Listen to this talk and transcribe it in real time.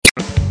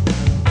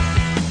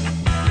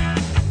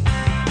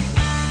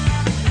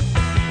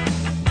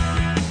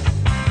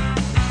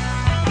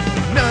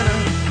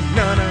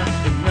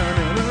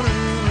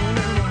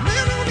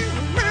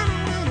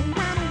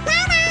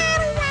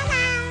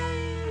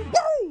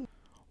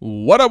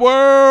Whaddup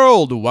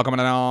World! Welcome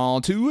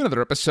on to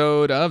another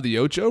episode of the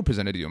Ocho,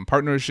 presented to you in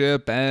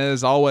partnership,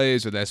 as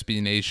always, with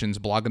SB Nation's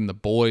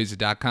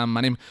bloggingtheboys.com.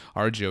 My name is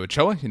RJ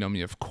Ochoa. You know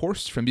me, of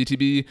course, from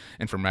BTB,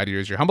 and from right here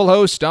is your humble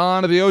host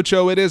on the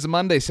Ocho. It is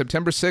Monday,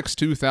 September 6,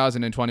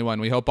 2021.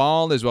 We hope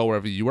all is well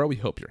wherever you are. We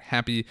hope you're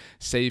happy,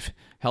 safe,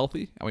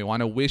 healthy, and we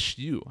want to wish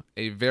you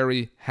a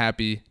very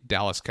happy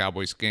Dallas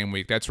Cowboys game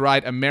week. That's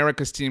right,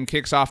 America's team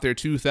kicks off their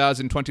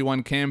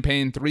 2021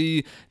 campaign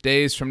 3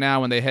 days from now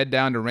when they head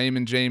down to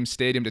Raymond James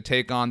Stadium to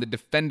take on the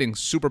defending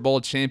Super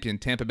Bowl champion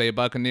Tampa Bay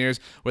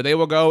Buccaneers, where they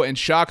will go and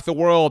shock the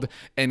world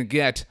and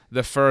get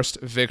the first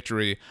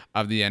victory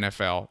of the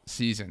NFL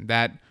season.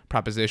 That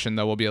proposition,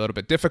 though, will be a little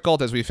bit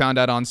difficult, as we found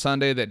out on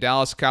Sunday that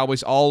Dallas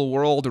Cowboys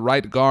all-world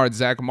right guard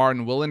Zack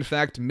Martin will, in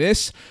fact,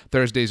 miss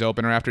Thursday's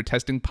opener after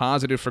testing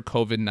positive for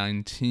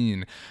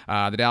COVID-19.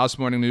 The Dallas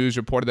Morning News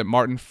reported that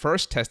Martin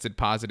first tested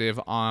positive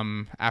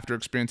after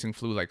experiencing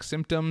flu-like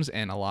symptoms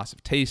and a loss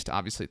of taste,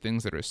 obviously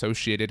things that are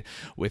associated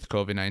with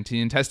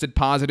COVID-19. Tested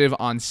positive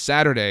on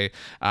Saturday,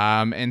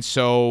 and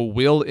so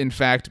will, in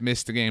fact,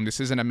 miss the game. This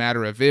isn't a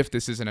matter of if,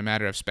 this isn't a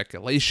matter of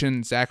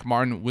speculation. Zack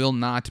Martin will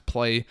not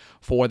play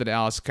for the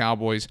Dallas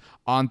Cowboys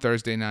on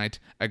Thursday night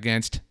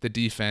against the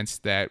defense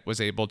that was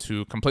able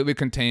to completely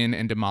contain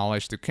and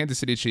demolish the Kansas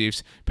City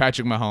Chiefs,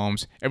 Patrick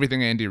Mahomes,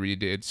 everything Andy Reid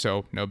did,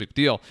 so no big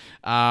deal.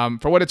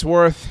 For what it's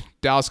worth,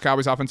 Dallas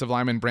Cowboys offensive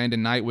lineman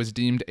Brandon Knight was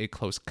deemed a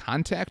close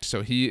contact,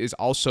 so he is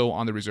also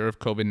on the reserve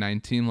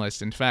COVID-19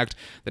 list. In fact,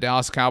 the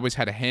Dallas Cowboys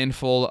had a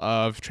handful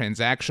of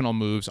transactional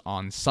moves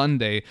on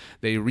Sunday.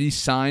 They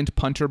re-signed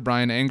punter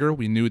Brian Anger.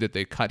 We knew that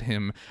they cut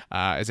him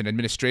as an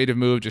administrative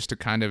move just to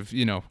kind of,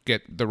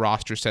 get the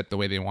roster set the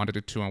way they wanted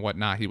it to and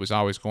whatnot. He was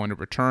always going to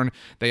return.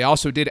 They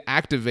also did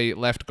activate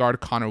left guard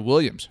Connor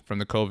Williams from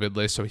the COVID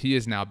list, so he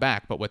is now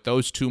back. But with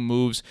those two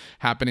moves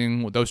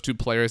happening, with those two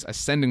players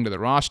ascending to the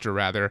roster,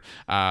 rather,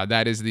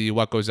 that is the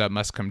what goes up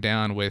must come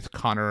down with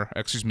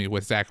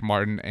with Zack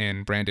Martin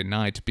and Brandon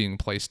Knight being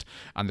placed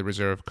on the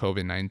reserve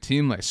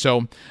COVID-19 list.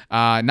 So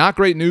not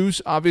great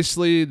news.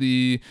 Obviously,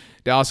 the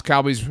Dallas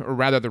Cowboys, or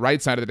rather the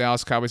right side of the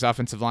Dallas Cowboys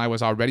offensive line,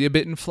 was already a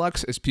bit in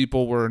flux as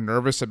people were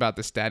nervous about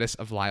the status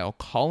of La'el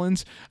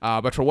Collins.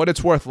 But for what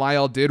it's worth,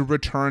 La'el did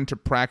return to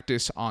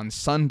practice on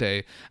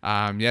Sunday.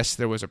 Yes,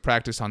 there was a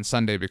practice on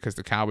Sunday because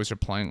the Cowboys are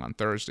playing on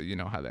Thursday. You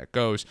know how that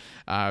goes.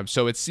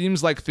 So it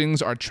seems like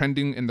things are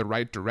trending in the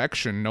right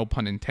direction, no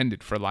pun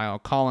intended, for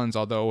La'el Collins.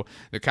 Although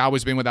the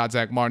Cowboys being without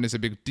Zack Martin is a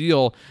big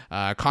deal,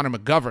 Connor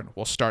McGovern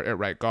will start at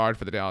right guard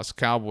for the Dallas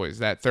Cowboys.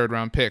 That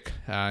third-round pick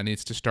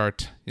needs to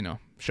start,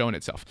 showing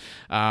itself.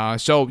 I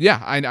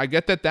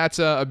get that that's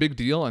a big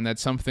deal and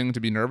that's something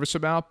to be nervous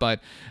about, but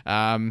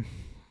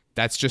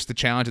that's just the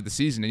challenge of the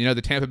season. And,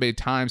 the Tampa Bay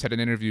Times had an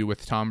interview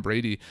with Tom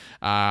Brady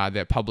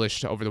that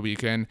published over the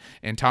weekend,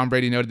 and Tom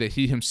Brady noted that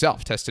he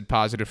himself tested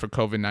positive for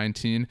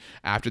COVID-19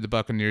 after the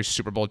Buccaneers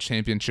Super Bowl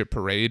championship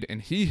parade.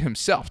 And he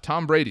himself,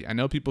 Tom Brady, I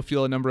know people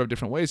feel a number of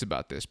different ways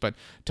about this, but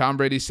Tom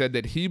Brady said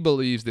that he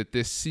believes that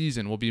this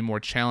season will be more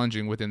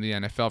challenging within the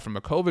NFL from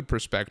a COVID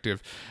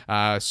perspective.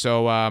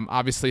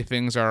 Obviously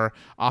things are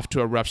off to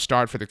a rough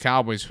start for the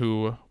Cowboys,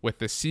 who, with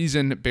the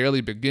season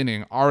barely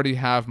beginning, already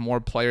have more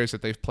players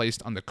that they've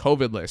placed on the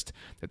COVID list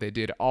that they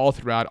did all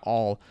throughout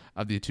all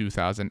of the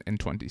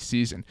 2020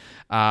 season.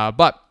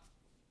 But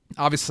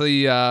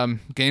obviously,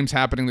 games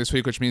happening this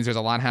week, which means there's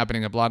a lot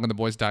happening at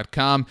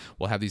bloggingtheboys.com.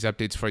 We'll have these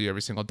updates for you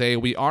every single day.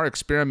 We are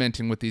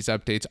experimenting with these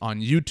updates on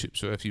YouTube.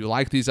 So if you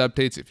like these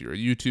updates, if you're a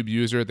YouTube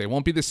user, they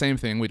won't be the same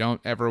thing. We don't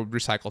ever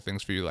recycle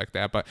things for you like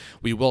that, but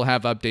we will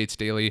have updates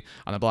daily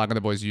on the Blogging the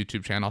Boys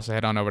YouTube channel. So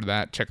head on over to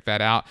that, check that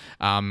out.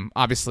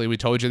 Obviously, we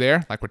told you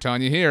there, like we're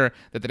telling you here,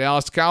 that the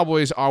Dallas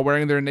Cowboys are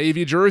wearing their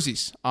Navy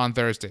jerseys on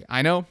Thursday.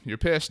 I know, you're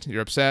pissed,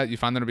 you're upset, you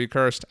find them to be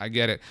cursed. I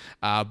get it.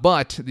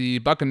 But the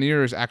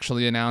Buccaneers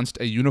actually announced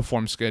a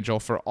uniform schedule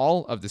for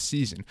all of the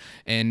season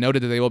and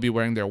noted that they will be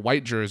wearing their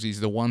white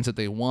jerseys, the ones that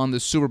they won the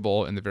Super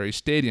Bowl in the very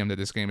stadium that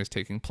this game is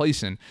taking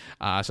place in.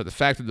 So the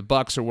fact that the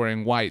Bucs are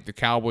wearing white, the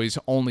Cowboys'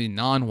 only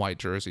non-white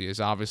jersey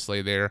is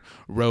obviously their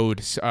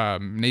road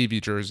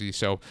Navy jersey.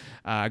 So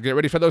get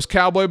ready for those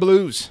Cowboy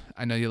Blues.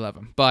 I know you love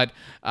them. But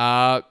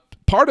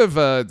part of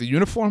the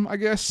uniform, I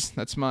guess,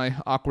 that's my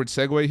awkward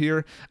segue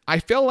here. I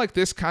felt like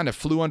this kind of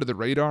flew under the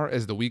radar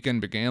as the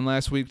weekend began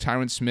last week.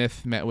 Tyron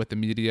Smith met with the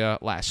media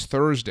last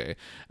Thursday,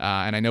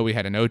 and I know we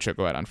had an Ocho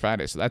go out on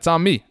Friday, so that's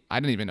on me. I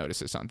didn't even notice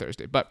this on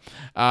Thursday. But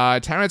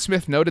Tyron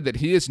Smith noted that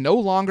he is no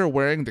longer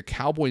wearing the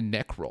Cowboy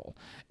neck roll,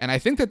 and I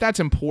think that that's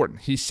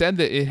important. He said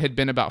that it had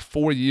been about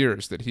 4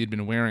 years that he had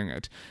been wearing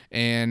it,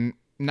 and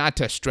not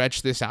to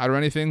stretch this out or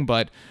anything,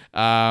 but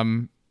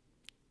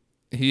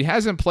he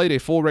hasn't played a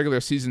full regular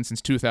season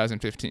since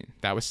 2015.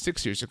 That was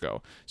 6 years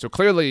ago. So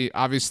clearly,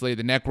 obviously,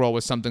 the neck roll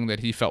was something that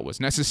he felt was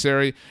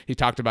necessary. He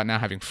talked about now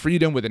having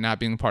freedom with it not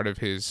being part of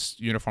his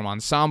uniform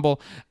ensemble.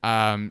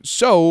 I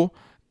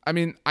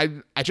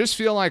just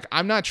feel like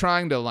I'm not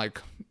trying to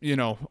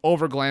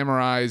over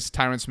glamorize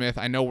Tyron Smith.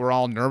 I know we're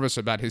all nervous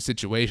about his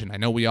situation. I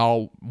know we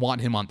all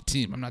want him on the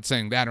team. I'm not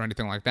saying that or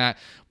anything like that.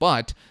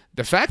 But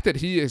the fact that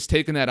he has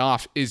taken that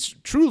off is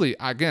truly,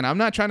 again, I'm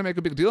not trying to make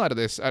a big deal out of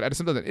this, out of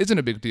something that isn't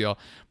a big deal,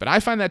 but I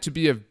find that to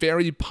be a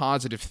very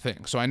positive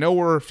thing. So I know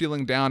we're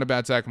feeling down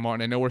about Zack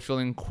Martin. I know we're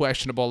feeling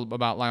questionable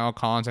about Lyle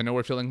Collins. I know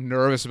we're feeling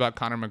nervous about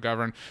Connor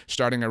McGovern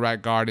starting at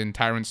right guard in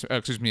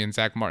in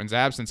Zack Martin's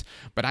absence,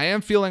 but I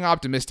am feeling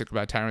optimistic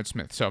about Tyron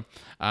Smith. So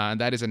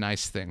that is a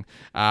nice thing.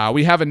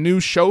 We have a new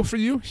show for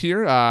you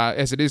here.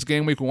 As it is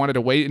game week, we wanted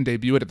to wait and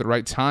debut it at the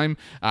right time.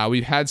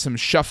 We've had some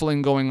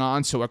shuffling going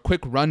on, so a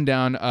quick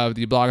rundown of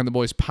the Blogging the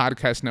Boys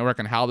podcast network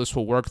and how this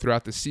will work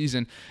throughout the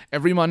season.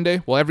 Every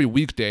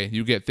weekday,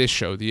 you get this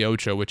show, the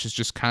Ocho, which is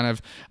just kind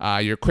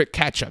of your quick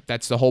catch-up.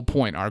 That's the whole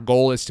point. Our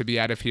goal is to be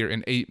out of here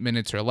in 8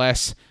 minutes or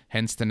less,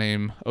 hence the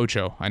name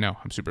Ocho. I know,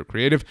 I'm super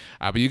creative.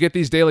 But you get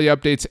these daily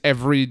updates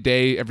every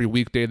day, every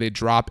weekday. They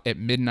drop at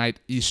midnight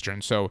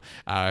Eastern. So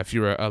if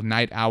you're a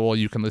night owl,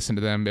 you can listen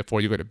to them before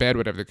you go to bed,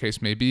 whatever the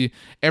case may be.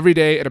 Every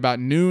day at about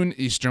noon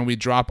Eastern, we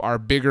drop our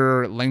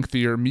bigger,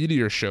 lengthier,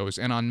 meatier shows.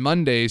 And on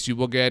Mondays, you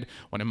will get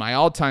one of my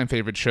all-time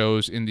favorite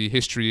shows in the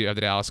history of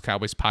the Dallas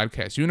Cowboys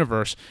podcast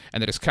universe,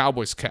 and that is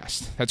Cowboys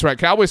Cast. That's right.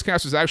 Cowboys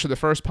Cast was actually the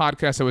first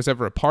podcast I was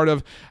ever a part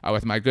of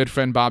with my good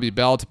friend Bobby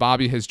Belt.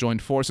 Bobby has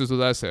joined forces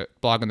with us at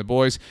Blogging the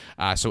Boys.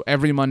 So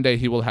every Monday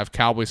he will have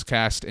Cowboys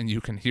Cast, and you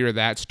can hear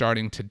that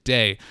starting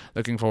today.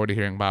 Looking forward to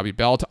hearing Bobby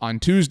Belt. On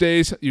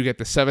Tuesdays, you get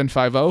the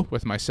 750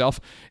 with myself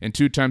and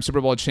two-time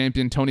Super Bowl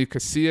champion Tony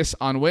Casillas.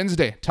 On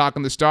Wednesday,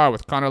 Talking the Star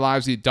with Connor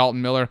Livesey,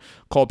 Dalton Miller,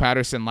 Cole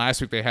Patterson.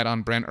 Last week they had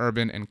on Brent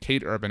Urban and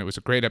Kate Urban. It was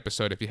a great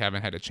episode. If you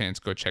haven't had a chance,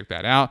 go check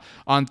that out.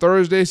 On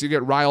Thursdays, you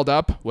get Riled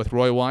Up with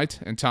Roy White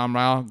and Tom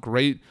Ryle.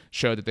 Great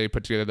show that they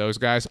put together, those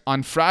guys.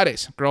 On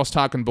Fridays, Girls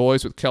Talking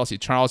Boys with Kelsey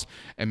Charles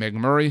and Meg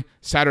Murray.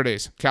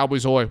 Saturdays,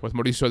 Cowboys Hoy with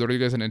Mauricio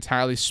Rodriguez, an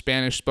entirely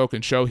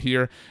Spanish-spoken show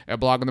here at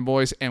Blogging the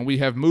Boys. And we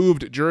have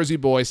moved Jersey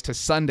Boys to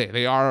Sunday.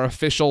 They are our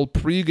official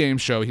pregame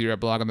show here at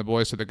Blogging the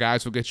Boys, so the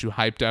guys will get you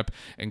hyped up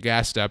and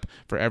gassed up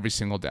for every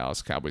single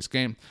Dallas Cowboys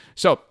game.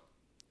 So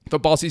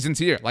football season's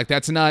here. Like,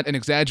 that's not an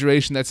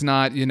exaggeration. That's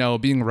not,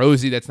 being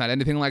rosy. That's not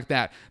anything like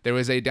that. There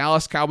is a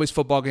Dallas Cowboys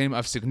football game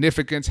of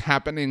significance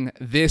happening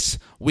this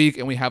week,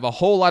 and we have a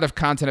whole lot of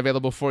content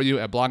available for you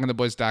at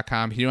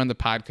bloggingtheboys.com, here on the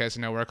podcast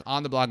network,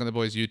 on the Blogging the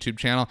Boys YouTube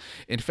channel.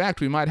 In fact,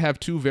 we might have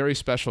two very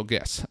special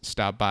guests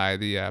stop by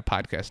the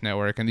podcast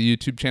network and the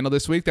YouTube channel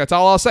this week. That's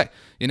all I'll say.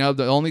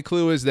 The only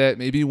clue is that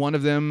maybe one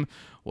of them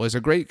was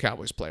a great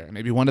Cowboys player.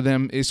 Maybe one of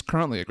them is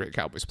currently a great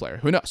Cowboys player.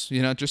 Who knows?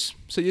 Just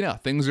so you know,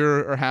 things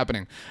are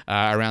happening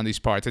around these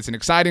parts. It's an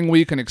exciting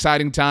week, an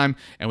exciting time,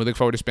 and we look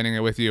forward to spending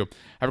it with you.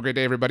 Have a great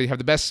day, everybody. Have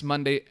the best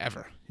Monday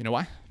ever. You know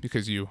why?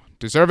 Because you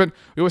deserve it.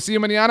 We will see you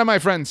mañana, my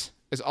friends.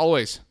 As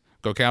always,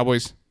 go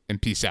Cowboys, and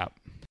peace out.